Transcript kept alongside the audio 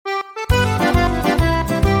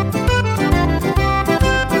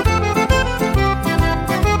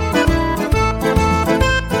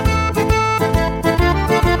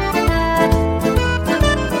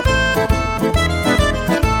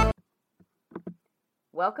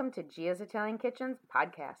Welcome to Gia's Italian Kitchen's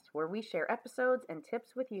podcast, where we share episodes and tips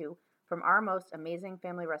with you from our most amazing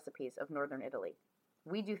family recipes of Northern Italy.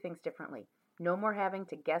 We do things differently. No more having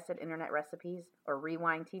to guess at internet recipes or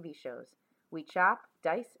rewind TV shows. We chop,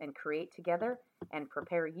 dice, and create together and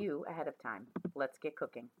prepare you ahead of time. Let's get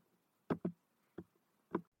cooking.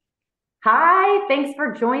 Hi, thanks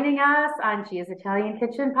for joining us on Gia's Italian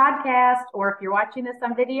Kitchen podcast. Or if you're watching this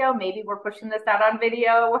on video, maybe we're pushing this out on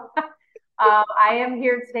video. I am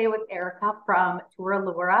here today with Erika from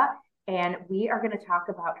Tura, and we are going to talk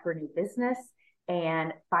about her new business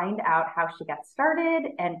and find out how she got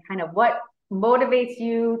started and kind of what motivates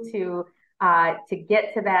you to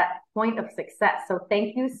get to that point of success. So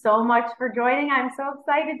thank you so much for joining. I'm so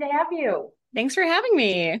excited to have you. Thanks for having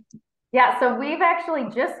me. Yeah, so we've actually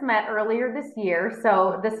just met earlier this year.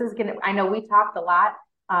 So this is I know we talked a lot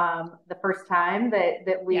the first time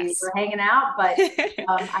that we Yes. were hanging out, but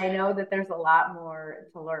I know that there's a lot more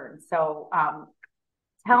to learn. So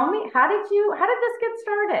tell me, how did this get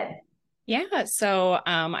started? Yeah. So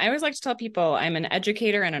I always like to tell people I'm an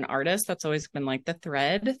educator and an artist. That's always been like the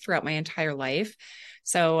thread throughout my entire life.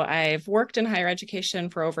 So I've worked in higher education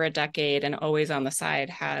for over a decade and always on the side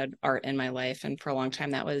had art in my life. And for a long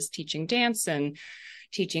time, that was teaching dance and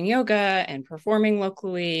teaching yoga and performing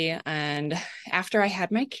locally. And after I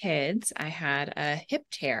had my kids, I had a hip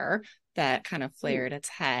tear that kind of flared its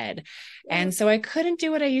head. And so I couldn't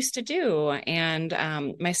do what I used to do. And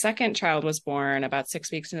my second child was born about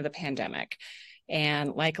 6 weeks into the pandemic.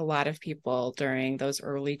 And like a lot of people during those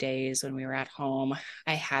early days when we were at home,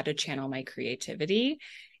 I had to channel my creativity.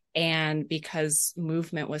 And because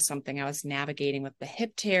movement was something I was navigating with the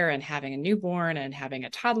hip tear and having a newborn and having a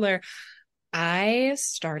toddler, I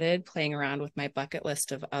started playing around with my bucket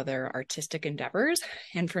list of other artistic endeavors.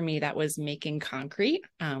 And for me, that was making concrete,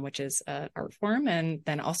 which is an art form, and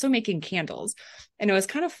then also making candles. And it was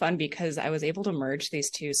kind of fun because I was able to merge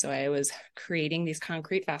these two. So I was creating these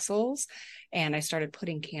concrete vessels and I started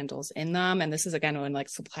putting candles in them. And this is again when like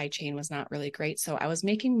supply chain was not really great. So I was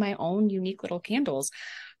making my own unique little candles.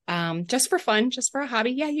 Just for fun, just for a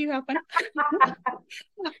hobby. Yeah, you have fun.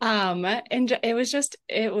 And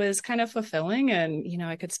it was kind of fulfilling, and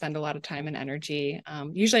I could spend a lot of time and energy,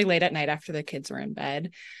 usually late at night after the kids were in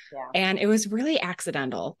bed. Yeah. And it was really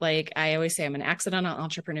accidental. Like I always say, I'm an accidental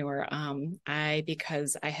entrepreneur.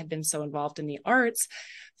 Because I had been so involved in the arts,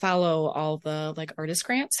 follow all the like artist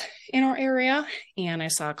grants in our area, and I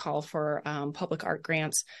saw a call for public art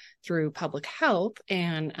grants through public health,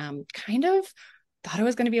 and kind of thought it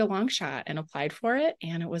was going to be a long shot and applied for it.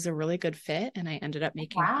 And it was a really good fit. And I ended up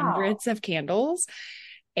making hundreds of candles.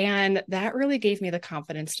 And that really gave me the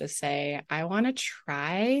confidence to say, I want to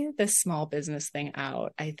try this small business thing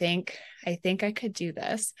out. I think I could do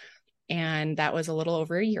this. And that was a little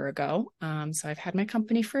over a year ago. So I've had my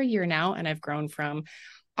company for a year now, and I've grown from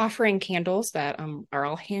offering candles that are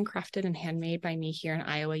all handcrafted and handmade by me here in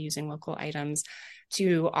Iowa using local items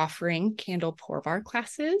to offering candle pour bar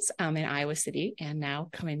classes in Iowa City and now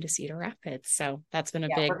coming to Cedar Rapids. So that's been a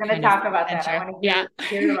big We're going to talk about that. I want to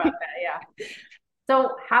hear about that. Yeah.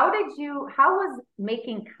 So how was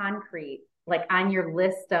making concrete like on your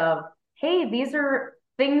list of, hey, these are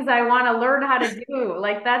things I want to learn how to do?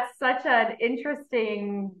 Like that's such an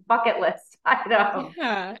interesting bucket list item.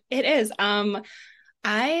 Yeah, it is.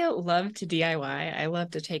 I love to DIY. I love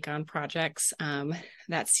to take on projects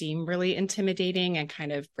that seem really intimidating and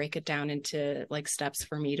kind of break it down into like steps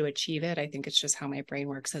for me to achieve it. I think it's just how my brain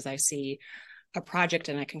works as I see a project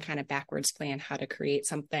and I can kind of backwards plan how to create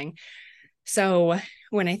something. So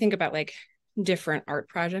when I think about like different art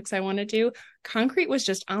projects I want to do, concrete was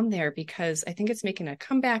just on there because I think it's making a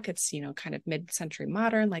comeback. It's, kind of mid-century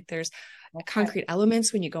modern. Like there's concrete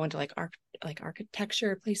elements when you go into like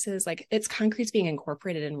architecture places, like it's concrete's being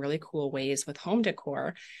incorporated in really cool ways with home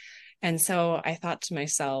decor. And so I thought to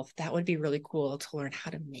myself, that would be really cool to learn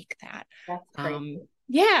how to make that. That's crazy.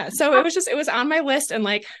 Yeah. So it was on my list, and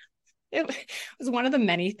like, it was one of the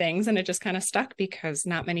many things, and it just kind of stuck because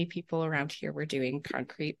not many people around here were doing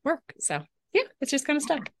concrete work. So yeah, it's just kind of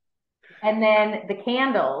stuck. And then the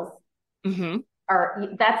candles Mm-hmm.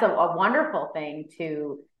 that's a wonderful thing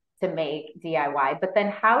to make DIY. But then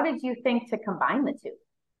how did you think to combine the two?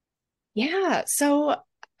 Yeah. So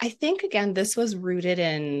I think, again, this was rooted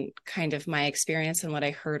in kind of my experience and what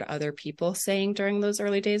I heard other people saying during those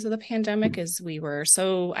early days of the pandemic is we were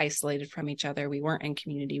so isolated from each other. We weren't in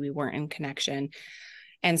community. We weren't in connection.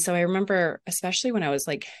 And so I remember, especially when I was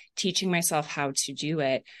like teaching myself how to do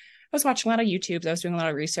it, I was watching a lot of YouTubes. I was doing a lot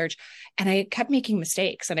of research, and I kept making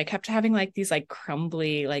mistakes, and I kept having like these like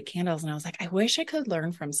crumbly like candles. And I was like, I wish I could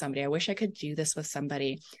learn from somebody. I wish I could do this with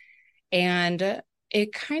somebody. And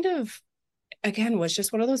it kind of, again, was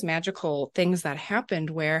just one of those magical things that happened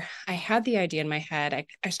where I had the idea in my head.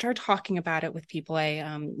 I started talking about it with people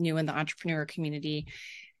I knew in the entrepreneur community,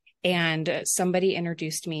 and somebody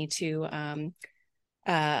introduced me to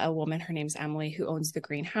a woman, her name's Emily, who owns the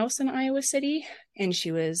greenhouse in Iowa City. And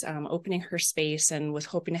she was opening her space and was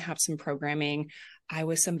hoping to have some programming. I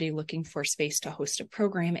was somebody looking for space to host a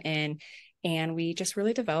program in. And we just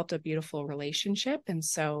really developed a beautiful relationship. And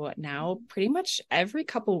so now pretty much every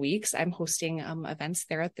couple of weeks, I'm hosting events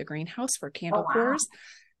there at the greenhouse for Oh, candle wow. pours.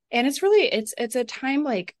 And it's really, it's a time,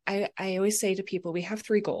 like I always say to people, we have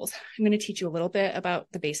three goals. I'm going to teach you a little bit about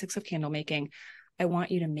the basics of candle making. I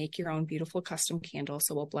want you to make your own beautiful custom candle.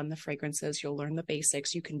 So we'll blend the fragrances. You'll learn the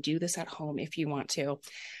basics. You can do this at home if you want to.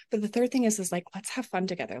 But the third thing is like, let's have fun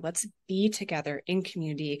together. Let's be together in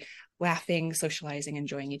community, laughing, socializing,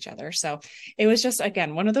 enjoying each other. So it was just,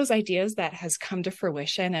 again, one of those ideas that has come to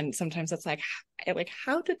fruition. And sometimes it's like,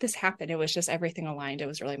 how did this happen? It was just everything aligned. It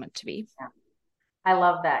was really meant to be. Yeah. I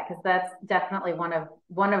love that because that's definitely one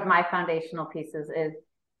of my foundational pieces is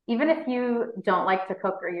even if you don't like to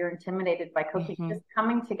cook or you're intimidated by cooking, Mm-hmm. just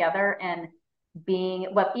coming together and being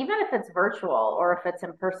well, even if it's virtual or if it's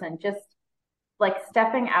in person, just like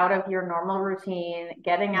stepping out of your normal routine,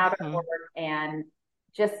 getting out of Mm-hmm. work and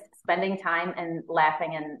just spending time and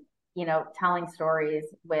laughing and, telling stories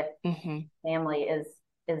with Mm-hmm. family is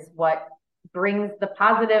what brings the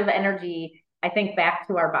positive energy, I think, back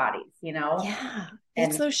to our bodies. Yeah.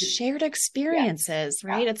 It's And those shared yeah, experiences, yeah,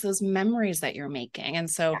 right? It's those memories that you're making. And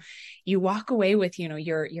so you walk away with,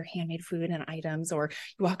 your handmade food and items, or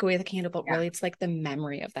you walk away with a candle, but yeah. really it's like the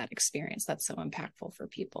memory of that experience that's so impactful for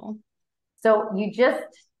people. So you just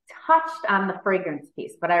touched on the fragrance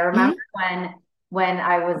piece, but I remember Mhm. when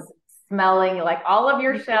I was smelling like all of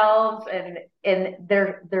your shelves and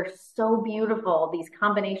they're so beautiful, these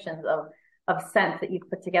combinations of scents that you've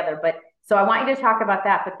put together. But so I want you to talk about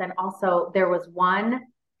that, but then also there was one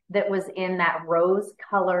that was in that rose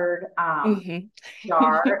colored Mhm.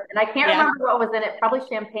 jar, and I can't Yeah. remember what was in it, probably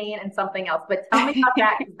champagne and something else. But tell me about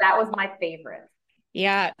that because that was my favorite.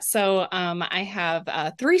 Yeah, so I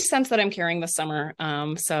have three scents that I'm carrying this summer.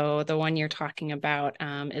 So the one you're talking about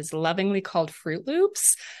is lovingly called Fruit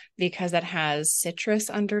Loops because it has citrus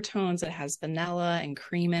undertones. It has vanilla and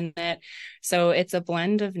cream in it. So it's a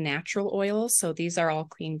blend of natural oils. So these are all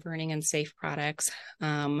clean burning and safe products.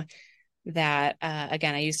 That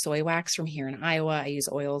again, I use soy wax from here in Iowa. I use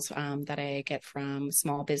oils that I get from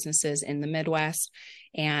small businesses in the Midwest,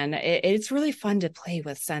 and it's really fun to play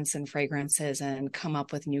with scents and fragrances and come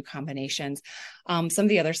up with new combinations. Some of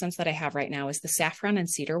the other scents that I have right now is the saffron and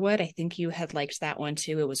cedarwood. I think you had liked that one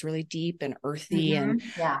too. It was really deep and earthy, and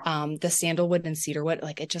Yeah, the sandalwood and cedarwood,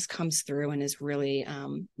 like it just comes through and is really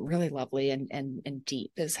really lovely and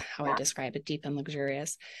deep is how I yeah. describe it, deep and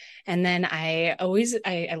luxurious. And then I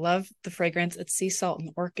love the fragrance. It's sea salt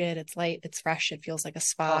and orchid. It's light, it's fresh, it feels like a Oh,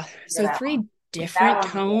 spa. look So at that one. three That different one's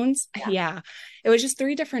good. tones. Yeah. Yeah. It was just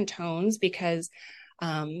three different tones because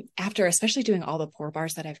after especially doing all the pour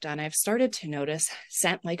bars that I've done, I've started to notice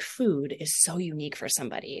scent like food is so unique for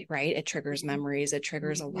somebody, right? It triggers memories, it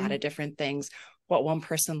triggers a lot Mm-hmm. of different things. What one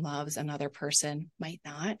person loves, another person might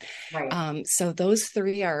not. Right. So those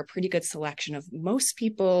three are a pretty good selection of most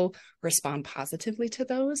people respond positively to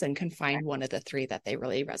those and can find one of the three that they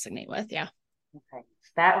really resonate with. Yeah. Okay.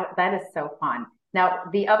 That is so fun. Now,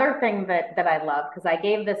 the other thing that I love, because I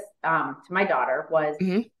gave this to my daughter, was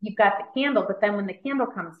Mm-hmm. you've got the candle, but then when the candle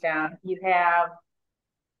comes down, you have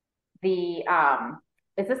the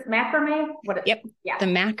is this macrame? Yep. Yeah. The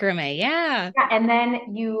macrame. Yeah. Yeah, and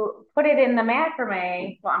then you put it in the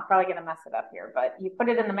macrame. Well, I'm probably gonna mess it up here, but you put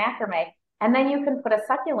it in the macrame, and then you can put a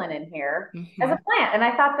succulent in here as a Mm-hmm. plant. And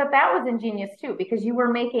I thought that was ingenious too, because you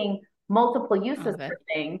were making multiple I uses love it. for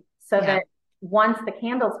things, so Yeah. that once the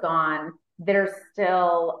candle's gone, there's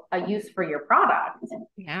still a use for your product.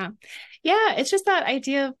 Yeah. Yeah. It's just that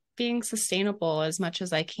idea of being sustainable as much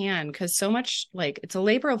as I can, because so much, like, it's a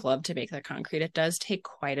labor of love to make the concrete. It does take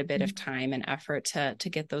quite a bit of time and effort to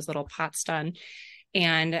get those little pots done.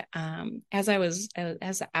 And as I was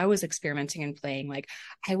experimenting and playing, like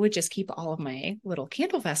I would just keep all of my little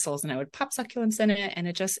candle vessels and I would pop succulents in it, and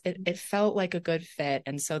it felt like a good fit.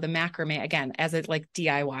 And so the macrame, again, as a like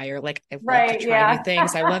DIYer, like I love to Right, try new yeah.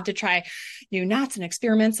 things. I love to try new knots and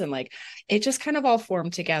experiments, and like it just kind of all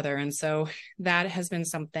formed together. And so that has been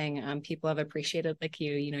something people have appreciated. Like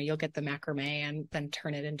you'll get the macrame and then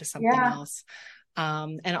turn it into something Yeah. else.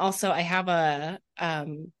 And also I have a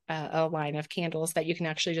line of candles that you can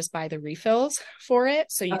actually just buy the refills for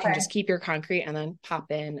it. So you can Okay. just keep your concrete and then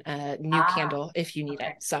pop in a new Ah, candle if you need it.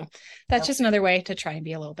 okay. So that's just Okay. another way to try and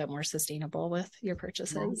be a little bit more sustainable with your Nice.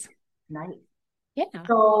 purchases. Nice. Yeah.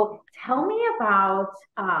 So tell me about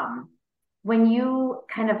when you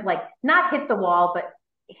kind of like not hit the wall, but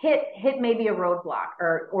hit maybe a roadblock,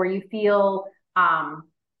 or you feel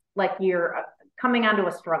like you're coming onto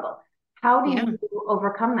a struggle. How do Yeah. you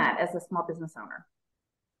overcome that as a small business owner?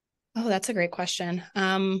 Oh, that's a great question.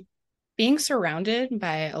 Being surrounded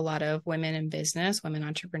by a lot of women in business, women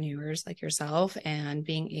entrepreneurs like yourself, and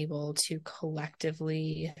being able to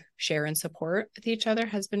collectively share and support with each other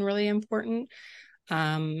has been really important.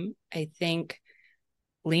 I think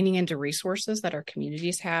leaning into resources that our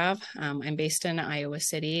communities have. I'm based in Iowa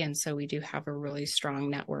City, and so we do have a really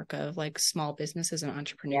strong network of like small businesses and Yeah,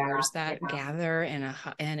 entrepreneurs yeah. that gather,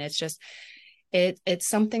 and it's just it's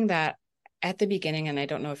something that at the beginning, and I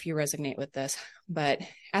don't know if you resonate with this, but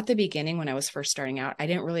at the beginning when I was first starting out, I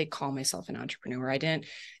didn't really call myself an entrepreneur. I didn't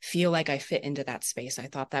feel like I fit into that space. I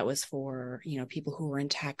thought that was for, people who were in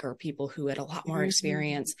tech or people who had a lot more Mhm.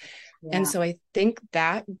 experience. And Yeah. so I think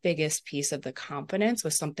that biggest piece of the confidence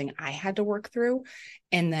was something I had to work through.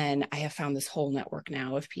 And then I have found this whole network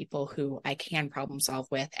now of people who I can problem solve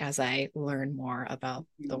with as I learn more about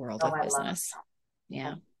the Mhm. world Oh, of I love business.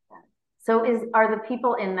 Yeah. that. So are the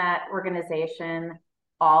people in that organization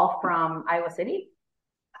all from Iowa City?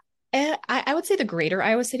 I would say the greater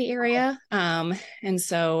Iowa City Okay. area. And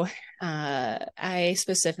so I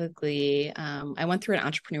specifically, I went through an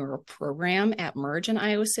entrepreneurial program at Merge in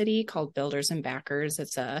Iowa City called Builders and Backers.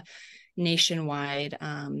 It's a nationwide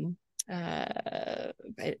uh,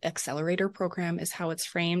 accelerator program is how it's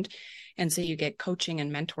framed. And so you get coaching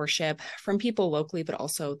and mentorship from people locally, but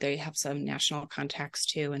also they have some national contacts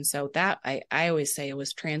too. And so that I always say it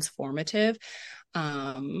was transformative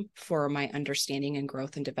for my understanding and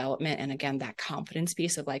growth and development. And again, that confidence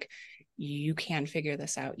piece of like, you can figure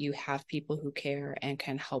this out. You have people who care and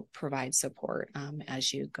can help provide support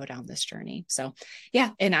as you go down this journey. So, yeah,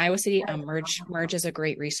 in Iowa City, Merge is a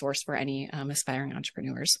great resource for any aspiring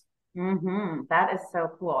entrepreneurs. That is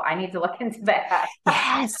so cool. I need to look into that.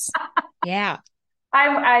 Yes. Yeah.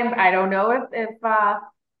 I don't know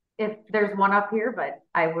if there's one up here, but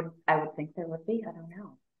I would think there would be. I don't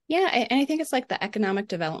know. Yeah, and I think it's like the economic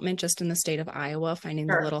development just in the state of Iowa, finding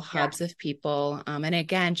the Sure. little Yeah. hubs of people. And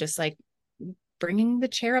again, just like bringing the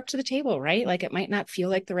chair up to the table, right? Like it might not feel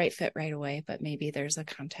like the right fit right away, but maybe there's a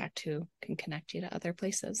contact who can connect you to other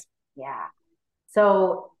places. Yeah.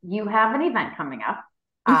 So you have an event coming up.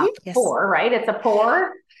 Yes. Pour, right? It's a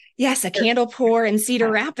pour. Yes, a candle pour in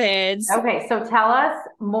Cedar Rapids. Okay, so tell us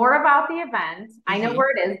more about the event. I know Mhm.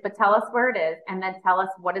 where it is, but tell us where it is, and then tell us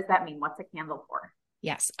what does that mean? What's a candle pour?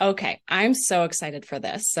 Yes. Okay. I'm so excited for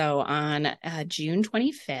this. So on June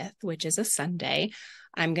 25th, which is a Sunday,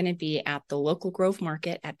 I'm going to be at the local Grove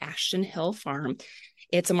Market at Ashton Hill Farm.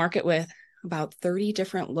 It's a market with about 30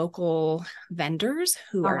 different local vendors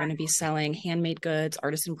who Oh, are nice. going to be selling handmade goods,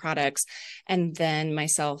 artisan products. And then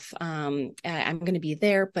myself, I'm going to be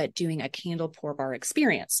there, but doing a candle pour bar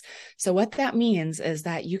experience. So, what that means is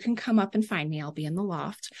that you can come up and find me. I'll be in the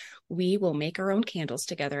loft. We will make our own candles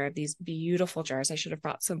together. I have these beautiful jars. I should have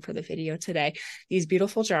brought some for the video today. These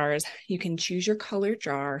beautiful jars. You can choose your color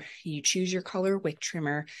jar. You choose your color wick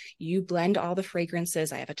trimmer. You blend all the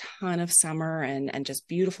fragrances. I have a ton of summer and just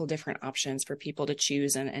beautiful different options for people to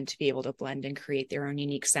choose and to be able to blend and create their own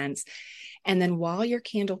unique scents. And then while your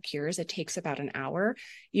candle cures, it takes about an hour,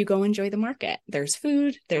 you go enjoy the market. There's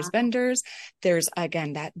food, there's vendors, there's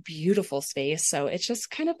again that beautiful space. So it's just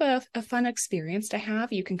kind of a fun experience to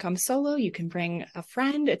have. You can come solo, you can bring a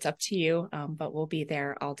friend, it's up to you. But we'll be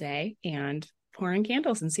there all day and pouring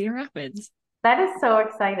candles in Cedar Rapids. That is so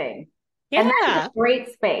exciting. And that is a Yeah.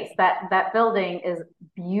 great space. That building is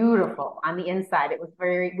beautiful on the inside. It was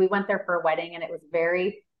we went there for a wedding and it was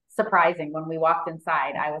very surprising when we walked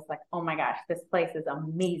inside. I was like, oh my gosh, this place is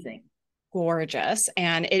amazing. Gorgeous.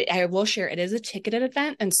 And I will share, it is a ticketed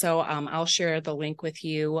event. And so I'll share the link with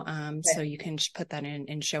you so Okay. you can put that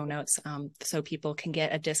in show notes so people can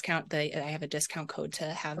get a discount. I have a discount code to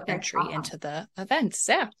have Okay, entry awesome. into the events.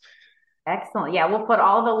 Yeah, Excellent. Yeah, we'll put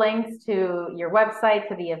all the links to your website,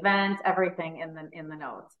 to the event, everything in the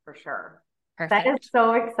notes for sure. That is perfect.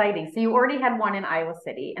 so exciting. So you already had one in Iowa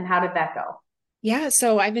City, and how did that go? Yeah,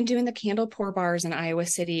 so I've been doing the candle pour bars in Iowa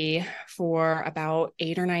City for about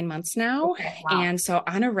 8 or 9 months now. Okay. Wow. And so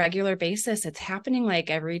on a regular basis, it's happening like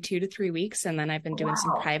every 2 to 3 weeks. And then I've been doing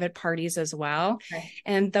some Wow. private parties as well. Okay.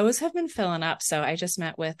 And those have been filling up. So I just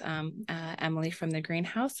met with Emily from the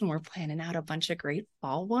greenhouse, and we're planning out a bunch of great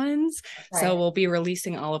fall ones. So Okay. we'll be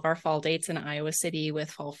releasing all of our fall dates in Iowa City with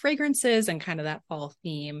fall fragrances and kind of that fall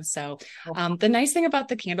theme. So Well, the nice thing about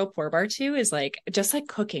the candle pour bar too is like just like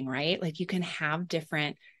cooking, right? Like you can have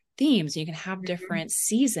different themes, you can have mhm. different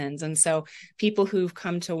seasons. And so people who've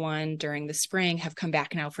come to one during the spring have come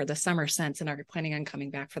back now for the summer scents and are planning on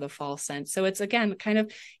coming back for the fall scents. So it's again kind of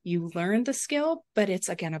you learn the skill, but it's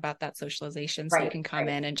again about that socialization. So you Right. can come Right.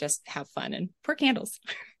 in and just have fun and pour candles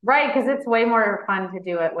Right, because it's way more fun to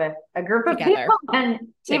do it with a group of together. people. And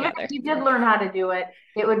even if Together. you did learn how to do it,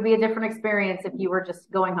 it would be a different experience if you were just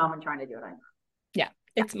going home and trying to do it on your own. Yeah.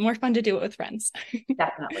 It's more fun to do it with friends.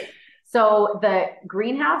 Definitely. So the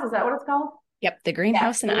greenhouse, is that what it's called? Yep. The Yeah.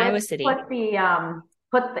 greenhouse in So Iowa let's City.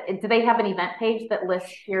 do they have an event page that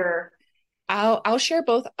lists your I'll share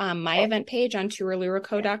both my event page on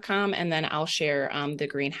touraluraco.com, and then I'll share the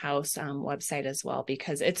greenhouse website as well,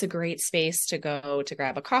 because it's a great space to go to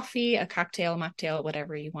grab a coffee, a cocktail, mocktail,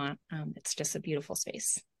 whatever you want. It's just a beautiful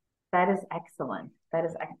space. that is excellent. That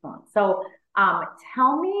is excellent. So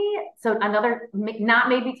tell me, so another not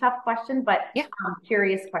maybe tough question, but Yeah.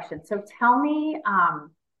 curious question. So tell me,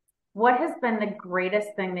 what has been the greatest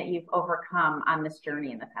thing that you've overcome on this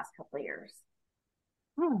journey in the past couple of years?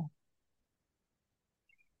 Oh.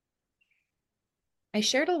 I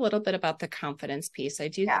shared a little bit about the confidence piece. I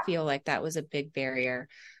do Yeah. feel like that was a big barrier.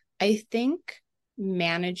 I think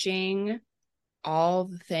managing all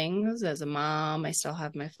the things as a mom, I still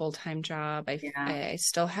have my full-time job. Yeah. I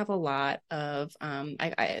still have a lot of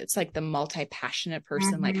it's like the multi-passionate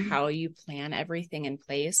person, like Hmm. how you plan everything in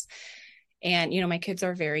place. And my kids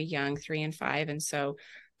are very young, 3 and 5, and so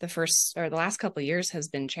the last couple of years has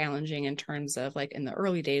been challenging in terms of like in the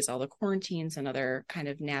early days, all the quarantines and other kind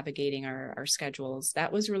of navigating our schedules.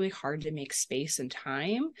 That was really hard to make space and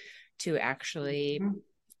time to actually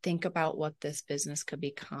think about what this business could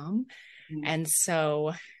become. And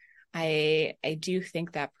so I do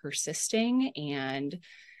think that persisting and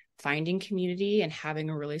finding community and having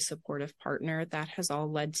a really supportive partner, that has all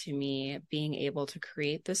led to me being able to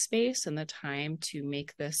create the space and the time to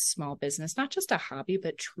make this small business not just a hobby,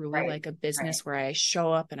 but truly Right. like a Right. business where I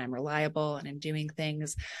show up and I'm reliable and I'm doing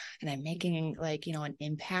things and I'm making like an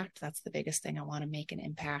impact. That's the biggest thing. I want to make an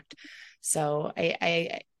impact. So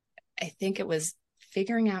I think it was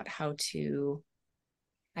figuring out how to,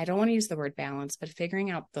 I don't want to use the word balance, but figuring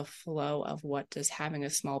out the flow of what does having a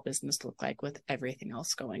small business look like with everything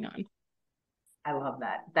else going on. I love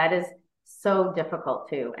that. That is so difficult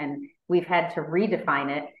too. And we've had to redefine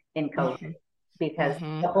it in COVID Mm-hmm. because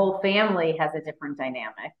Mm-hmm. the whole family has a different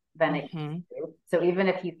dynamic than it Mm-hmm. used to. So even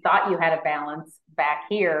if you thought you had a balance back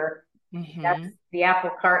here, that's Mm-hmm. the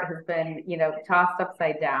apple cart has been, tossed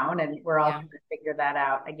upside down and we're all Yeah. trying to figure that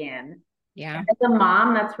out again. Yeah. And as a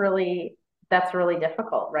mom, that's really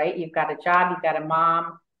difficult, right? You've got a job, you've got a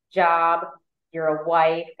mom job, you're a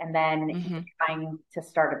wife, and then Mm-hmm. you're trying to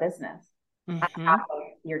start a business on Mm-hmm. top of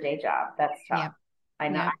your day job. That's tough. Yep. I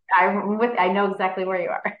know. Yep. I know exactly where you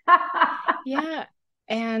are. Yeah.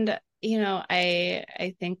 And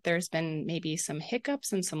I think there's been maybe some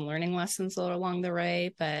hiccups and some learning lessons along the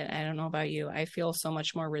way, but I don't know about you. I feel so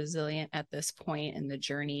much more resilient at this point in the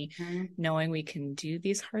journey, Mhm. knowing we can do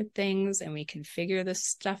these hard things and we can figure this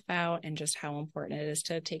stuff out, and just how important it is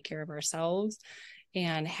to take care of ourselves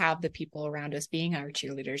and have the people around us being our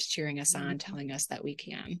cheerleaders, cheering us on, telling us that we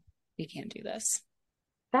can do this.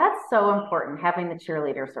 That's so important, having the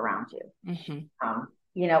cheerleaders around you. Mm-hmm.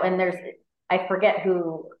 And I forget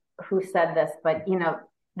who said this, but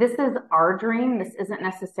this is our dream. This isn't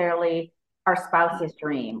necessarily our spouse's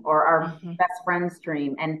dream or our Mm-hmm. best friend's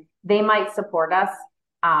dream. And they might support us.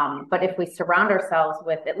 But if we surround ourselves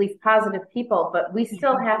with at least positive people, but we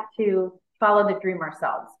still Mm-hmm. have to follow the dream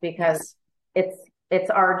ourselves because Yes. it's it's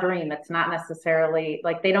our dream. It's not necessarily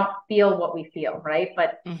like they don't feel what we feel, right?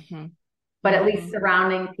 Mm-hmm. But at Mm-hmm. least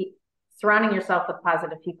surrounding yourself with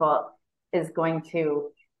positive people is going to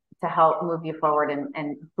help move you forward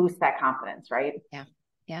and boost that confidence, right? Yeah.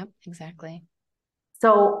 Yeah, exactly.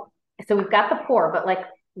 So we've got the poor, but like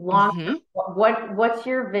long Mm-hmm. what's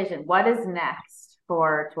your vision? What is next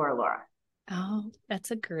for Tura Laura? Oh,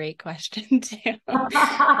 that's a great question too.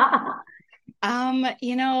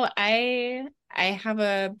 I have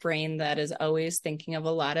a brain that is always thinking of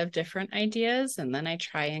a lot of different ideas, and then I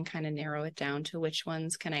try and kind of narrow it down to which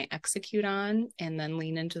ones can I execute on, and then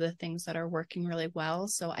lean into the things that are working really well.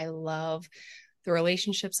 So I love the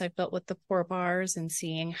relationships I've built with the pour bars and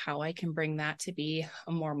seeing how I can bring that to be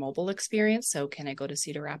a more mobile experience. So can I go to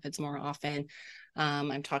Cedar Rapids more often?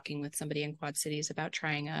 I'm talking with somebody in Quad Cities about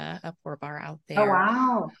trying a pour bar out Oh, there.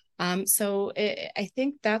 wow. I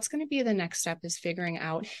think that's going to be the next step, is figuring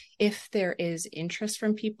out if there is interest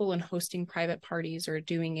from people in hosting private parties or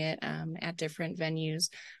doing it at different venues,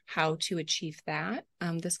 how to achieve that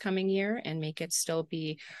this coming year and make it still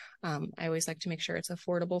be. I always like to make sure it's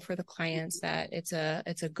affordable for the clients, that it's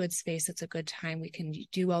a good space, it's a good time. We can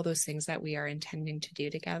do all those things that we are intending to do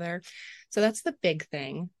together. So that's the big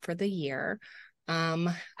thing for the year.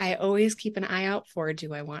 I always keep an eye out for,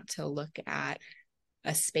 do I want to look at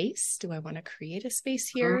a space? Do I want to create a space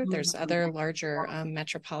here? There's other larger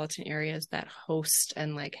metropolitan areas that host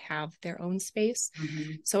and like have their own space.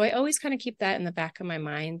 So I always kind of keep that in the back of my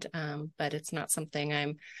mind, but it's not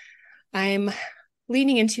something I'm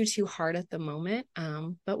leaning into too hard at the moment.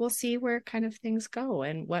 But we'll see where kind of things go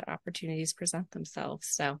and what opportunities present themselves.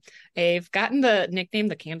 So I've gotten the nickname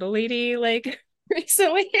the Candle Lady like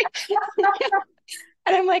recently.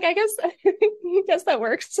 And I'm like, I guess that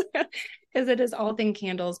works because it is all thing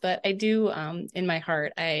candles. But I do, in my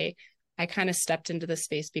heart, I kind of stepped into the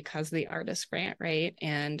space because of the artist grant, right?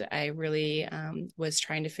 And I really was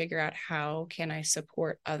trying to figure out how can I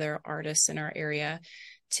support other artists in our area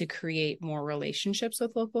to create more relationships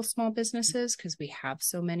with local small businesses, because we have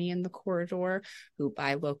so many in the corridor who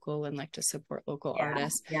buy local and like to support local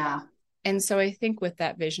artists. Yeah. And so I think with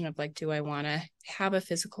that vision of like, do I want to have a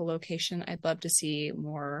physical location? I'd love to see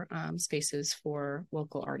more spaces for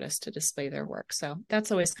local artists to display their work. So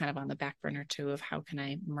that's always kind of on the back burner too, of how can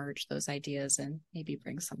I merge those ideas and maybe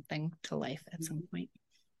bring something to life at some point.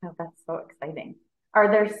 Oh, that's so exciting.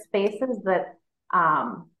 Are there spaces that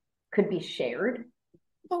could be shared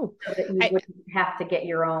Oh, so that you wouldn't have to get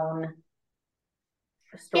your own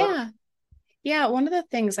store? yeah. Yeah, one of the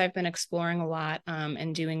things I've been exploring a lot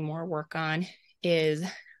and doing more work on is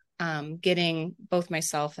getting both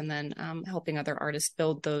myself and then helping other artists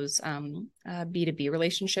build those B2B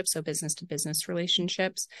relationships, so business to business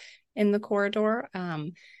relationships in the corridor.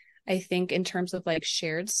 I think in terms of like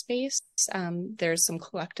shared space, there's some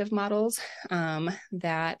collective models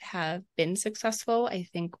that have been successful. I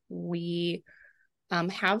think we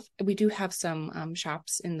do have some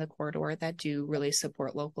shops in the corridor that do really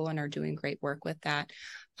support local and are doing great work with that.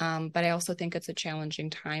 But I also think it's a challenging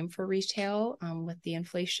time for retail with the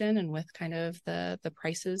inflation and with kind of the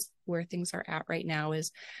prices where things are at right now.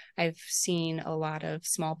 Is I've seen a lot of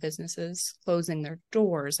small businesses closing their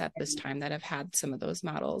doors at this time that have had some of those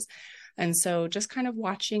models. And so just kind of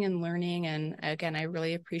watching and learning. And again, I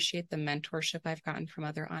really appreciate the mentorship I've gotten from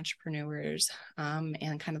other entrepreneurs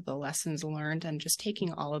and kind of the lessons learned, and just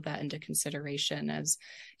taking all of that into consideration as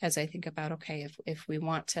I think about, okay, if we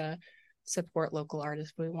want to support local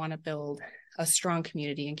artists, we want to build a strong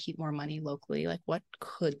community and keep more money locally, like what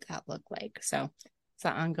could that look like? So it's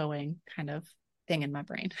an ongoing kind of thing in my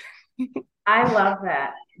brain. I love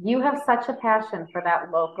that. You have such a passion for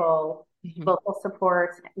that local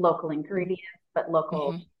support, local ingredients, but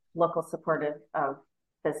local supportive of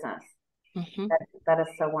business. That is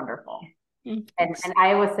so wonderful. And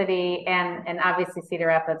Iowa City and obviously Cedar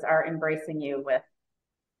Rapids are embracing you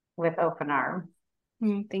with open arms.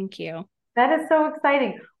 Thank you. That is so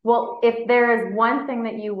exciting. Well, if there is one thing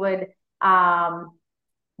that you would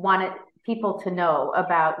want people to know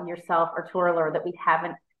about yourself or Tura that we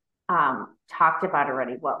haven't talked about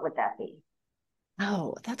already, what would that be?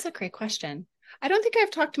 Oh, that's a great question. I don't think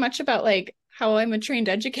I've talked much about like how I'm a trained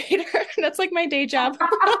educator. That's like my day job.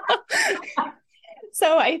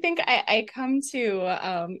 So I think I come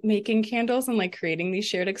to making candles and like creating these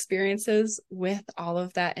shared experiences with all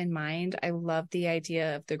of that in mind. I love the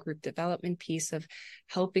idea of the group development piece of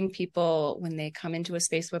helping people when they come into a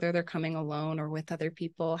space, whether they're coming alone or with other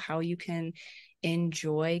people, how you can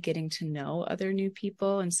enjoy getting to know other new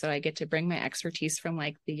people. And so I get to bring my expertise from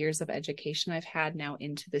like the years of education I've had now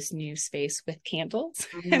into this new space with candles.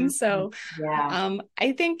 And so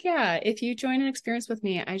I think, yeah, if you join an experience with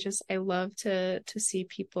me, I love to see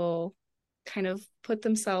people kind of put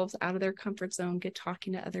themselves out of their comfort zone, get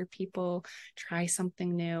talking to other people, try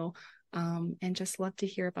something new, and just love to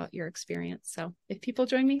hear about your experience. So if people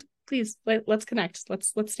join me, please let's connect.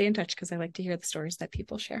 Let's stay in touch, because I like to hear the stories that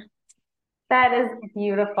people share. That is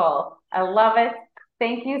beautiful. I love it.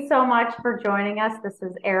 Thank you so much for joining us. This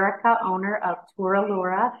is Erika, owner of Tura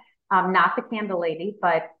Lura. Not the candle lady,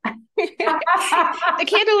 but the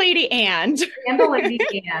candle lady and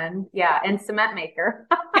cement maker.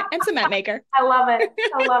 And cement maker. I love it.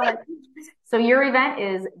 I love it. So your event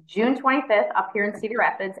is June 25th up here in Cedar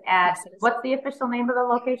Rapids at, what's the official name of the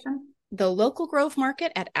location? the local Grove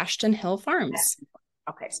Market at Ashton Hill Farms.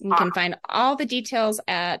 Okay. So you can find all the details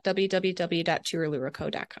at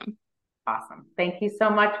www.turaluraco.com. Awesome. Thank you so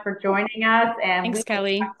much for joining us, and Thanks, we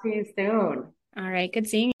Kelly. will talk to you soon. All right. Good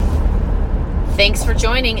seeing you. Thanks for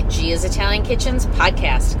joining Gia's Italian Kitchen's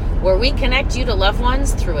podcast, where we connect you to loved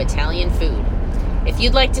ones through Italian food. If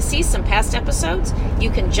you'd like to see some past episodes,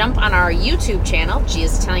 you can jump on our YouTube channel,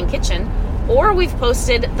 Gia's Italian Kitchen, or we've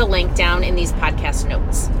posted the link down in these podcast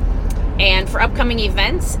notes. And for upcoming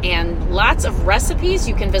events and lots of recipes,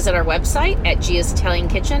 you can visit our website at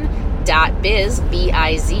giasitaliankitchen.biz,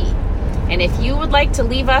 B-I-Z. And if you would like to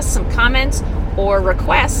leave us some comments or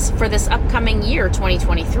requests for this upcoming year,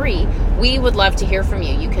 2023, we would love to hear from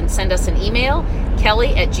you. You can send us an email,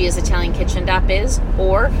 kelly@giasitaliankitchen.biz,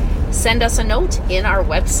 or send us a note in our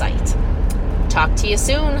website. Talk to you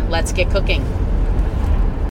soon. Let's get cooking.